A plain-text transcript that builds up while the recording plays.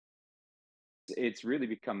It's really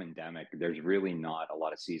become endemic. There's really not a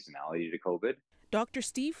lot of seasonality to COVID. Dr.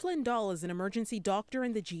 Steve Flindall is an emergency doctor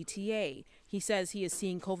in the GTA. He says he is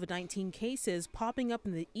seeing COVID-19 cases popping up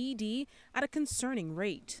in the ED at a concerning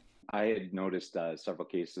rate. I had noticed several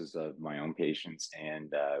cases of my own patients,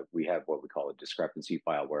 and we have what we call a discrepancy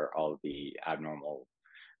file where all of the abnormal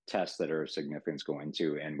tests that are of significance go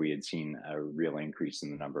into, and we had seen a real increase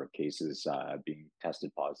in the number of cases being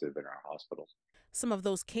tested positive in our hospitals. Some of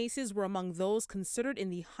those cases were among those considered in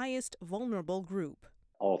the highest vulnerable group.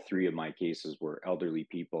 All three of my cases were elderly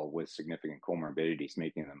people with significant comorbidities,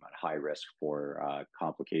 making them at high risk for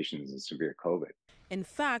complications and severe COVID. In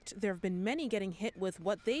fact, there have been many getting hit with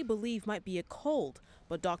what they believe might be a cold,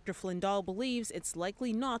 but Dr. Flindall believes it's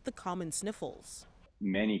likely not the common sniffles.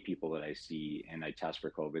 Many people that I see and I test for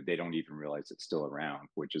COVID, they don't even realize it's still around,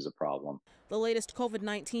 which is a problem. The latest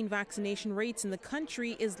COVID-19 vaccination rates in the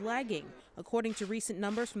country is lagging. According to recent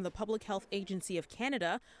numbers from the Public Health Agency of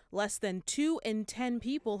Canada, less than 2 in 10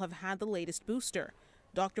 people have had the latest booster.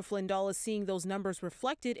 Dr. Flindall is seeing those numbers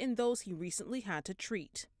reflected in those he recently had to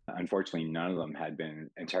treat. Unfortunately, none of them had been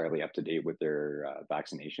entirely up to date with their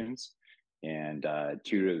vaccinations. And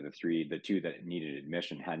two that needed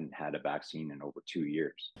admission hadn't had a vaccine in over 2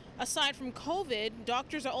 years. Aside from COVID,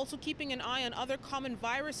 doctors are also keeping an eye on other common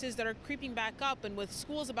viruses that are creeping back up. And with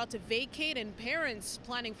schools about to vacate and parents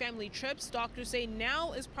planning family trips, doctors say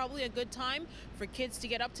now is probably a good time for kids to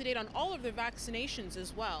get up to date on all of their vaccinations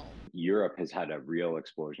as well. Europe has had a real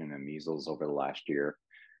explosion in measles over the last year,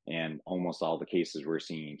 and almost all the cases we're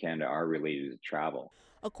seeing in Canada are related to travel.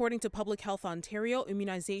 According to Public Health Ontario,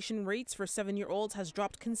 immunization rates for 7-year-olds has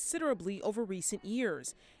dropped considerably over recent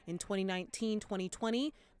years. In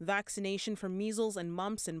 2019-2020, vaccination for measles and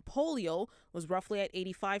mumps and polio was roughly at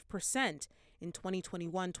 85%. In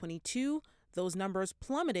 2021-22, those numbers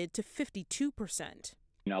plummeted to 52%.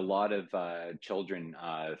 A lot of children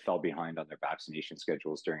fell behind on their vaccination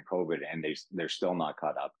schedules during COVID, and they're still not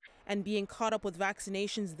caught up. And being caught up with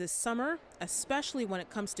vaccinations this summer, especially when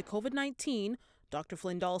it comes to COVID-19, Dr.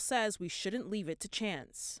 Flindall says we shouldn't leave it to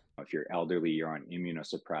chance. If you're elderly, you're on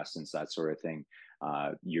immunosuppressants, that sort of thing,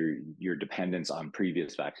 your dependence on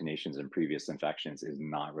previous vaccinations and previous infections is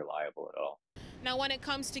not reliable at all. Now, when it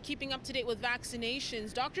comes to keeping up to date with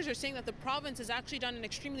vaccinations, doctors are saying that the province has actually done an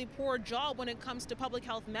extremely poor job when it comes to public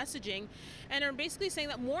health messaging, and are basically saying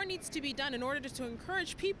that more needs to be done in order to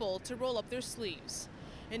encourage people to roll up their sleeves.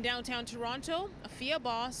 In downtown Toronto, Afua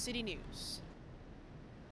Baah, City News.